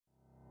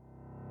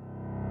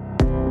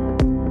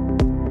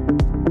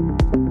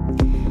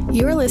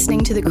You are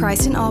listening to the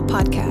Christ in All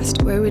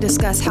podcast, where we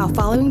discuss how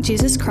following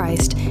Jesus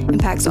Christ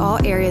impacts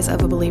all areas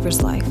of a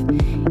believer's life.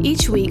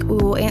 Each week, we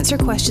will answer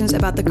questions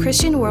about the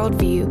Christian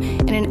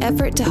worldview in an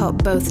effort to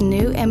help both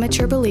new and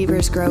mature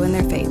believers grow in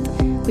their faith.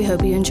 We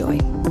hope you enjoy.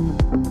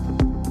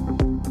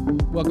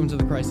 Welcome to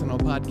the Christ in All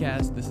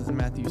podcast. This is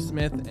Matthew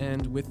Smith,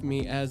 and with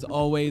me, as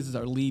always, is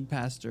our lead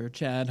pastor,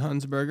 Chad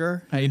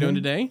Hunsberger. How you doing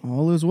today?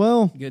 All is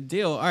well. Good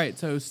deal. All right,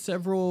 so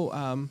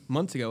several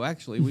months ago,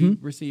 actually, we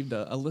received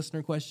a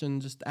listener question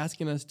just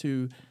asking us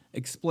to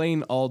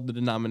explain all the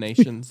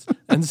denominations.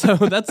 And so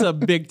that's a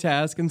big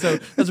task. And so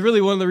that's really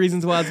one of the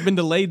reasons why it's been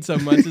delayed so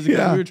much is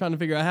because we were trying to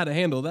figure out how to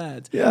handle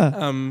that.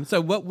 Yeah.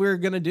 So what we're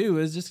going to do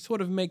is just sort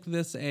of make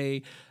this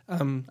a,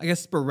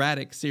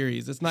 sporadic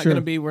series. It's not going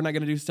to be, we're not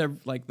going to do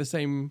the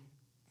same,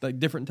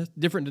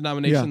 different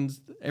denominations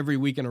every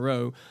week in a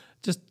row.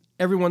 Just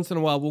every once in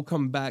a while, we'll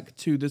come back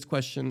to this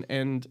question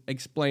and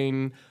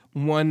explain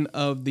one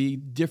of the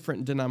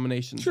different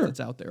denominations that's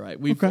out there, right?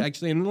 We've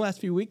actually, in the last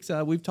few weeks,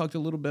 we've talked a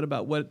little bit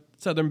about what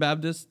Southern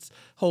Baptists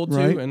hold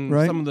to and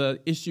some of the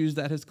issues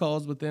that has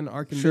caused within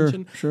our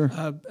convention. Sure.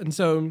 And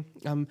so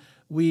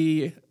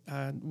we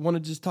want to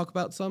just talk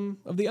about some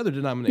of the other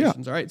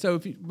denominations, all right? So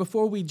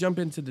before we jump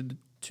into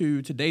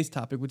today's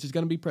topic, which is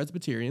going to be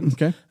Presbyterians,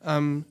 do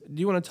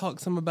you want to talk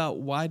some about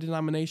why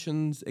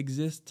denominations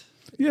exist?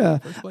 Yeah,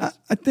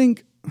 I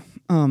think,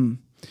 not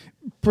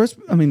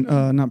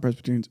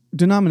Presbyterians,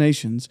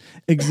 denominations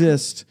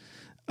exist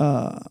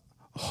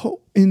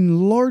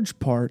in large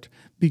part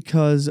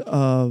because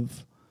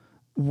of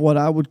what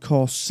I would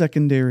call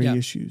secondary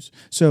issues.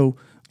 So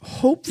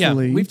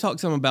hopefully... we've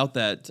talked some about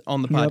that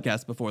on the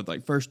podcast before,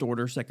 like first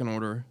order, second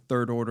order,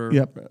 third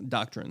order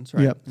doctrines,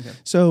 right? Yep. Okay.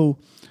 So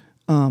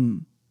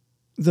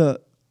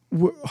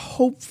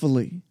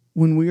hopefully...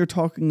 when we are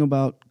talking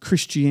about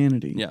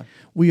Christianity,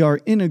 we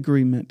are in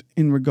agreement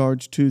in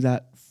regards to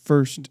that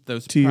first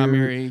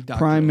tier,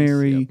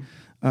 primary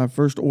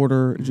first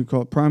order, as you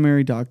call it,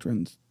 primary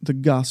doctrines, the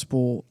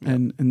gospel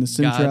and the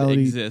centrality. God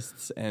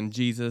exists, and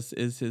Jesus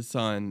is His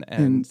Son,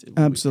 and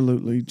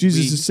absolutely,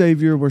 Jesus is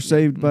Savior. We're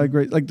saved by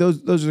grace. Like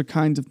those are the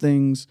kinds of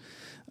things,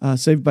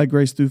 saved by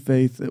grace through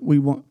faith that we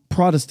want.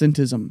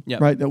 Protestantism,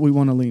 right? That we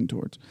want to lean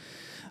towards.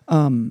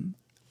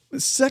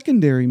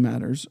 Secondary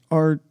matters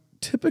are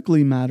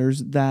typically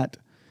matters that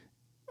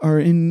are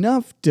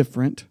enough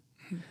different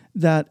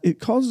that it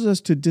causes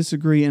us to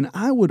disagree, and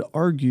I would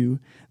argue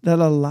that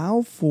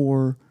allow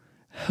for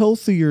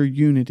healthier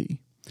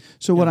unity.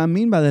 So what I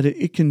mean by that,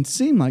 it can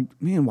seem like,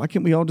 man, why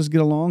can't we all just get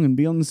along and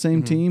be on the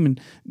same team?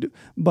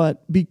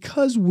 But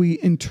because we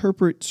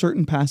interpret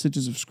certain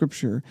passages of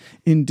Scripture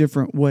in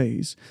different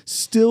ways,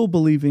 still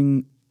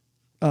believing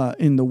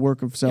in the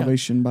work of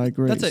salvation by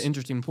grace. That's an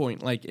interesting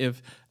point. Like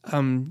if,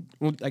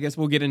 I guess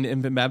we'll get into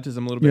infant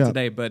baptism a little bit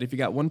today, but if you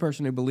got one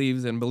person who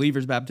believes in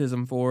believer's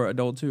baptism for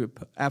adults who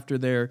after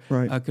their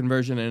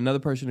conversion and another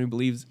person who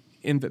believes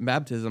infant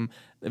baptism,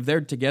 if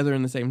they're together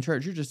in the same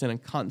church, you're just in a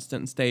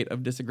constant state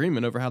of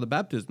disagreement over how the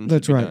baptism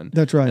should be done.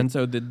 That's right. And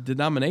so the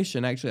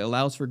denomination actually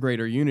allows for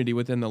greater unity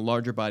within the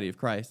larger body of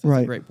Christ.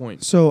 That's a great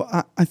point. So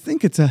I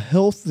think it's a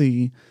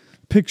healthy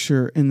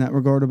picture in that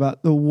regard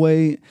about the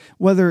way,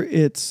 whether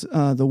it's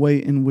the way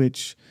in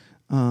which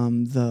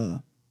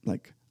the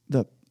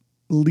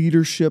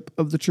leadership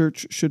of the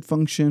church should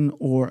function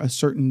or a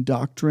certain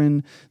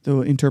doctrine,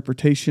 the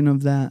interpretation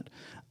of that.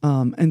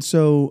 And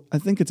so I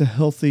think it's a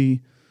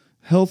healthy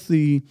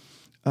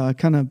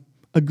kind of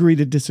agree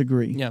to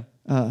disagree,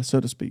 so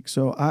to speak.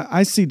 So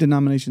I see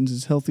denominations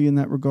as healthy in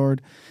that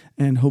regard,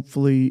 and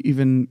hopefully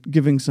even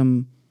giving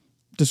some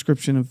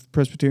description of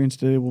Presbyterians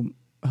today will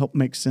help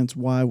make sense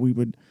why we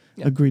would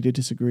agree to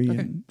disagree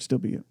and still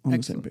be on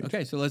the same page.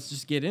 Okay, so let's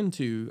just get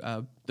into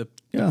the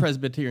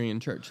Presbyterian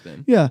church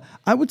then. Yeah,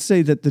 I would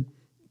say that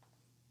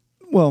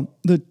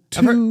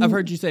I've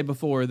heard you say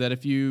before that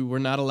if you were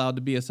not allowed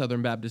to be a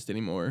Southern Baptist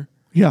anymore,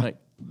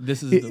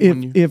 this is the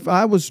one if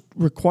I was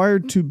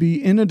required to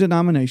be in a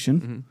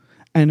denomination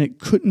and it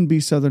couldn't be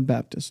Southern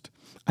Baptist,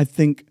 I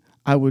think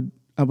I would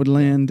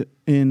land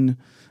in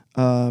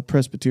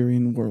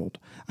Presbyterian world.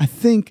 I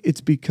think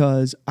it's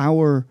because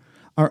our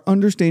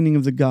understanding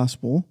of the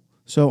gospel,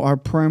 so our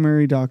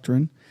primary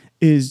doctrine,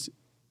 is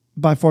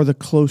by far the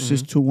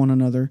closest to one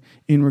another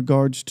in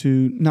regards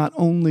to not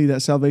only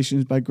that salvation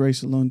is by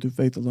grace alone, through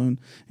faith alone,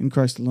 in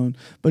Christ alone,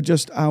 but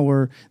just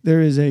there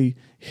is a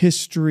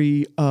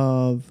history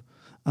of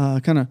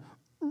kind of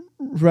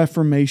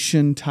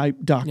Reformation type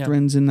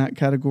doctrines in that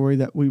category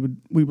that we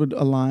would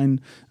align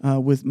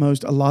with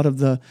most. A lot of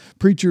the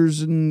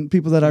preachers and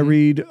people that I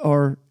read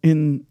are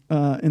in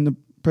the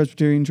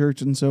Presbyterian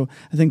church, and so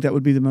I think that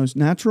would be the most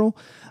natural.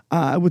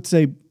 I would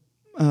say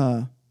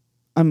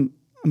I'm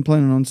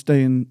planning on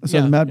staying a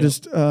Southern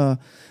Baptist,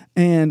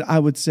 and I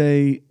would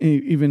say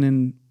even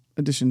in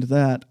addition to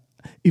that,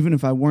 even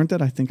if I weren't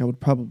that, I think I would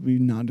probably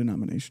be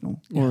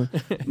non-denominational or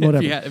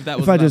whatever. if that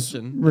was I just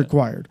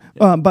required.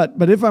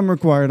 But if I'm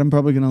required, I'm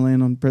probably going to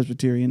land on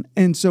Presbyterian.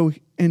 And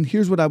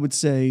here's what I would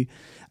say.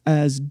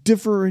 as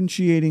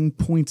differentiating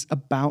points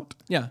about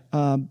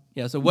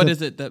So what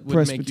is it that would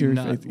make you Presbyterian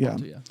not faith?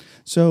 want to?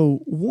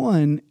 So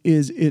one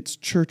is its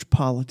church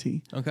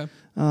polity. Okay.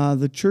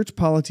 The church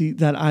polity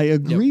that I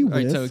agree with. All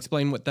right, so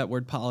explain what that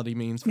word polity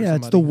means for Yeah,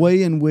 somebody. it's the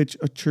way in which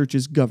a church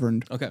is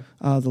governed. Okay.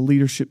 The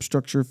leadership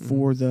structure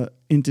for the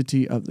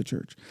entity of the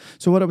church.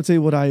 So what I would say,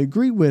 what I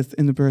agree with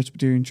in the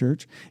Presbyterian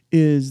Church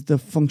is the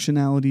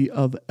functionality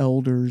of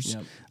elders.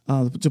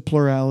 It's a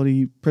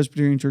plurality.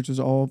 Presbyterian churches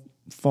all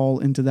fall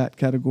into that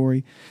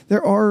category.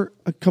 There are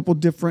a couple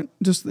different,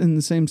 just in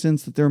the same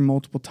sense that there are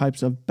multiple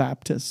types of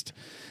Baptist.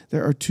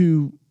 There are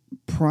two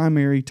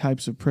primary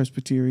types of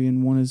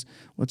Presbyterian. One is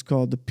what's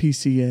called the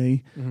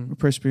PCA,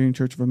 Presbyterian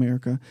Church of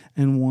America,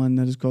 and one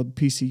that is called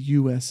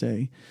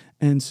PCUSA.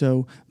 And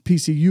so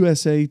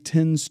PCUSA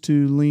tends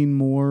to lean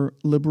more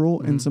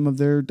liberal in some of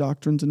their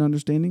doctrines and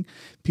understanding.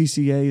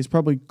 PCA is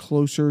probably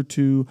closer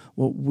to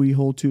what we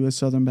hold to as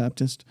Southern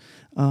Baptist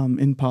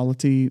in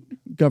polity,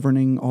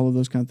 governing, all of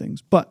those kind of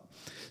things. But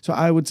so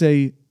I would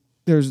say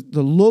there's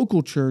the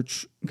local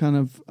church kind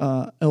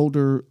of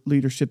elder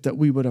leadership that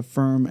we would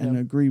affirm and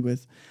agree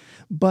with.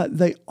 But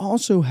they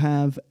also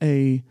have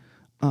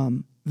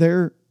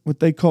their what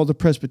they call the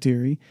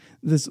presbytery,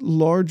 this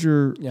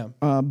larger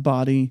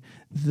body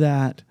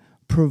that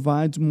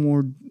provides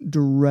more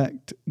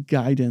direct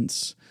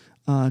guidance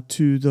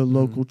to the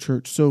local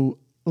church. So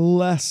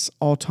less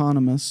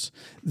autonomous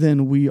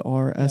than we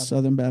are as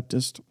Southern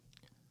Baptist,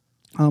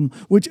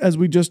 which, as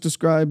we just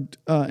described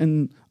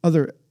in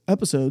other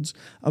episodes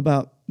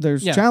about,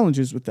 there's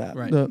challenges with that.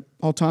 Right. The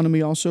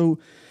autonomy also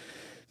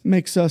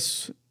makes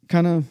us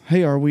kind of,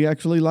 hey, are we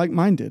actually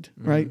like-minded,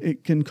 right?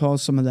 It can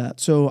cause some of that.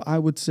 So I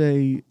would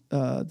say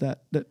that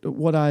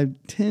what I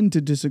tend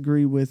to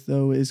disagree with,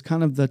 though, is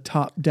kind of the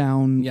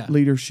top-down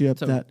leadership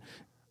that,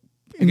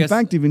 in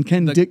fact, even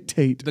can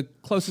dictate. The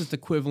closest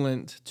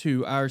equivalent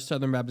to our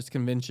Southern Baptist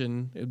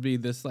Convention, it would be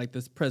this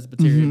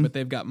Presbyterian, but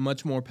they've got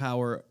much more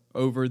power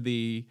over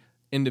the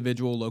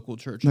individual local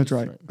churches. That's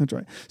right. That's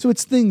right. So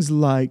it's things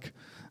like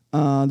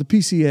the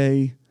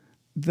PCA,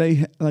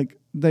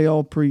 they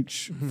all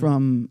preach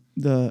from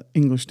the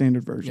English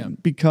Standard Version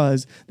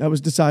because that was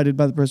decided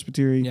by the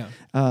Presbytery.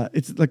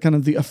 It's like kind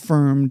of the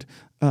affirmed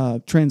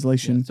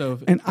translation.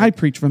 I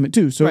preach from it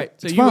too. So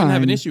so you wouldn't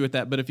have an issue with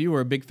that. But if you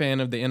were a big fan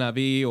of the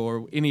NIV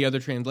or any other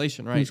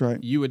translation, That's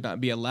right, you would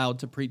not be allowed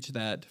to preach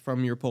that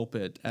from your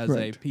pulpit as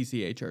a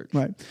PCA church.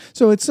 Right.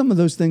 So it's some of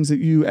those things that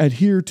you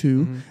adhere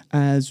to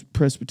as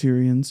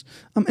Presbyterians.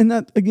 And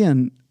that,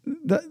 again,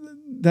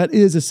 that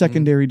is a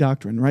secondary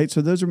doctrine, right?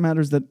 So those are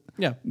matters that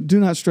do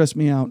not stress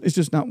me out. It's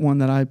just not one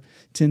that I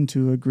tend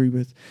to agree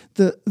with.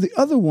 The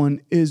other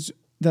one is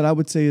that I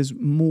would say is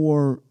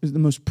the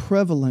most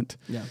prevalent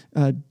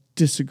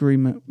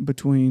disagreement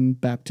between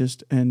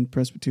Baptist and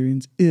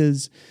Presbyterians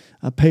is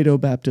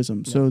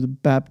paedobaptism, so the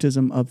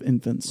baptism of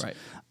infants. Right.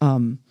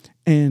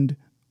 And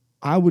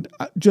I would,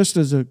 just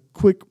as a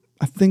quick,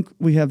 I think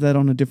we have that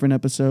on a different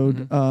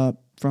episode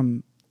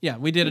from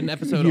we did an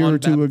episode a year on or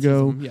two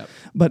baptism. ago.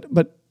 But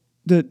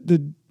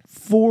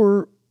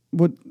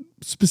what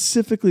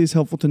specifically is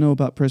helpful to know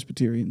about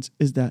Presbyterians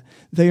is that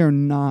they are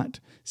not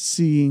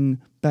seeing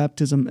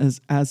baptism as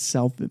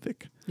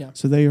salvific.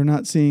 So they are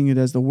not seeing it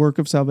as the work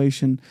of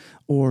salvation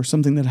or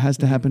something that has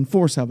to happen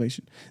for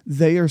salvation.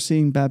 They are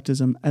seeing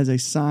baptism as a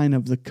sign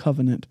of the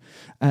covenant,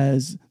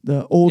 as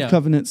the old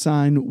covenant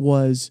sign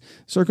was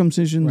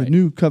circumcision, the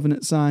new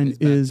covenant sign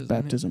is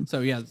baptism.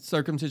 So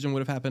circumcision would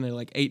have happened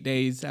in 8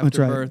 days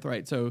after birth,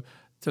 right? So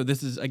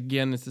this is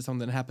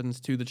something that happens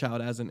to the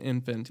child as an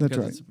infant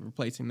because it's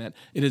replacing that.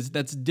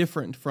 That's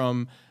different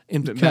from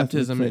infant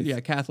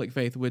baptism, Catholic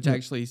faith, which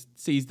actually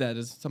sees that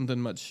as something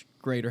much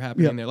greater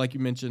happening there. Like you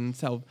mentioned,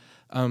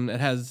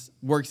 it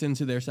works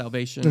into their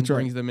salvation,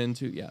 brings them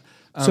into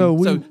So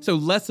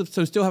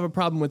still have a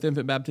problem with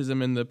infant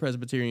baptism in the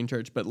Presbyterian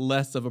Church, but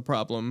less of a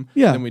problem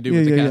than we do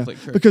with the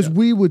Catholic Church. Because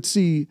we would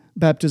see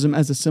baptism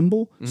as a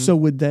symbol, so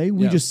would they.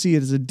 We just see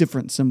it as a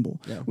different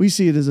symbol. We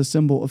see it as a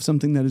symbol of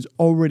something that has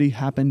already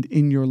happened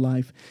in your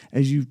life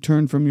as you've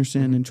turned from your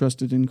sin and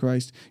trusted in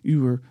Christ.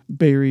 You were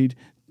buried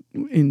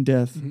in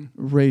death,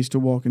 raised to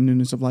walk in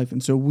newness of life.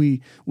 And so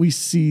we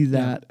see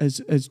that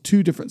as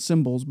two different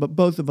symbols, but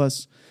both of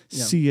us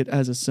see it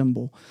as a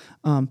symbol.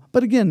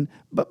 But again,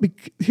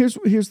 here's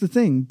the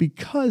thing.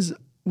 Because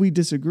we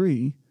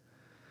disagree,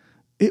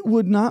 it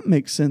would not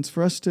make sense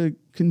for us to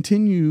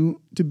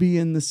continue to be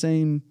in the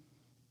same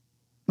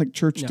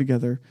church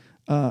together,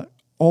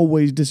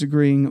 always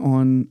disagreeing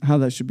on how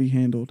that should be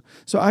handled.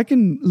 So I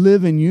can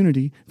live in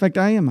unity. In fact,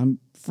 I'm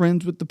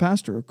friends with the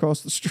pastor across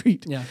the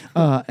street,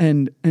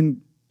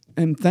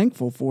 and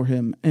thankful for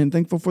him, and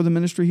thankful for the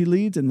ministry he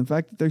leads, and the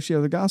fact that they share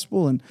the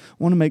gospel and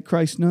want to make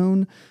Christ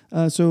known.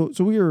 So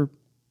we are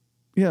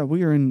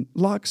in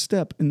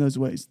lockstep in those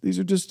ways. These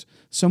are just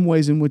some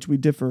ways in which we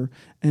differ,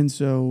 and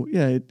so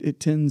it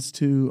tends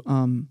to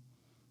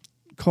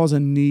cause a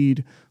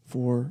need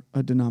for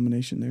a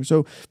denomination there.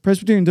 So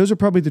Presbyterian, those are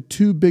probably the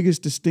two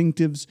biggest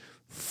distinctives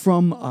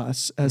from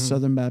us as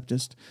Southern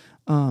Baptist.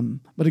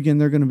 But again,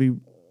 they're going to be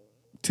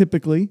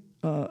typically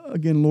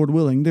again, Lord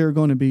willing, they're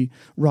going to be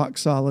rock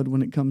solid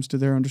when it comes to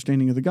their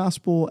understanding of the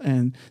gospel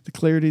and the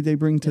clarity they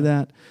bring to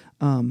that.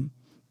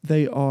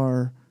 They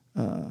are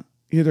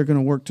either going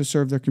to work to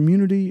serve their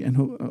community, and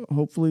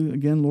hopefully,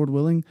 again, Lord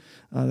willing,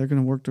 they're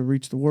going to work to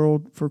reach the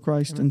world for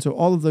Christ. Amen. And so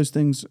all of those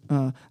things,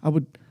 I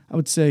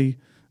would say,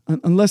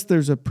 unless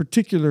there's a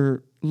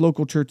particular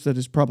local church that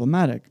is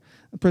problematic,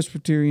 a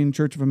Presbyterian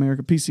Church of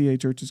America, PCA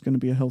church, is going to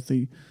be a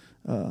healthy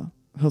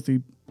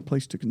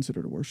place to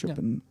consider to worship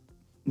and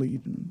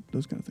lead and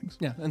those kind of things.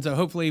 Yeah, and so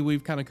hopefully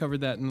we've kind of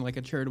covered that in like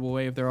a charitable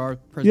way. If there are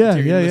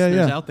Presbyterian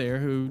listeners out there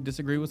who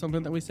disagree with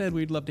something that we said,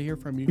 we'd love to hear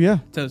from you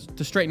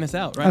to straighten us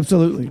out, right?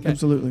 Absolutely, okay.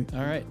 Absolutely.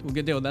 All right, well,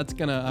 good deal. That's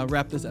going to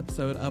wrap this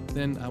episode up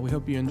then. We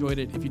hope you enjoyed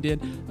it. If you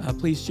did,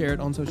 please share it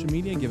on social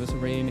media, give us a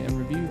rating and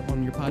review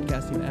on your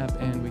podcasting app,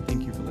 and we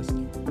thank you for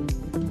listening.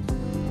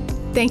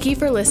 Thank you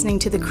for listening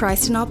to the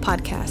Christ in All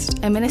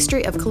podcast, a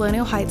ministry of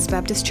Colonial Heights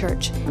Baptist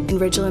Church in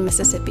Ridgeland,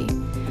 Mississippi.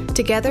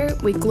 Together,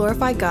 we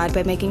glorify God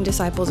by making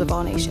disciples of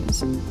all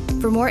nations.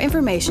 For more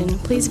information,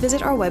 please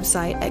visit our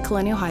website at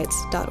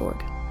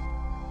colonialheights.org.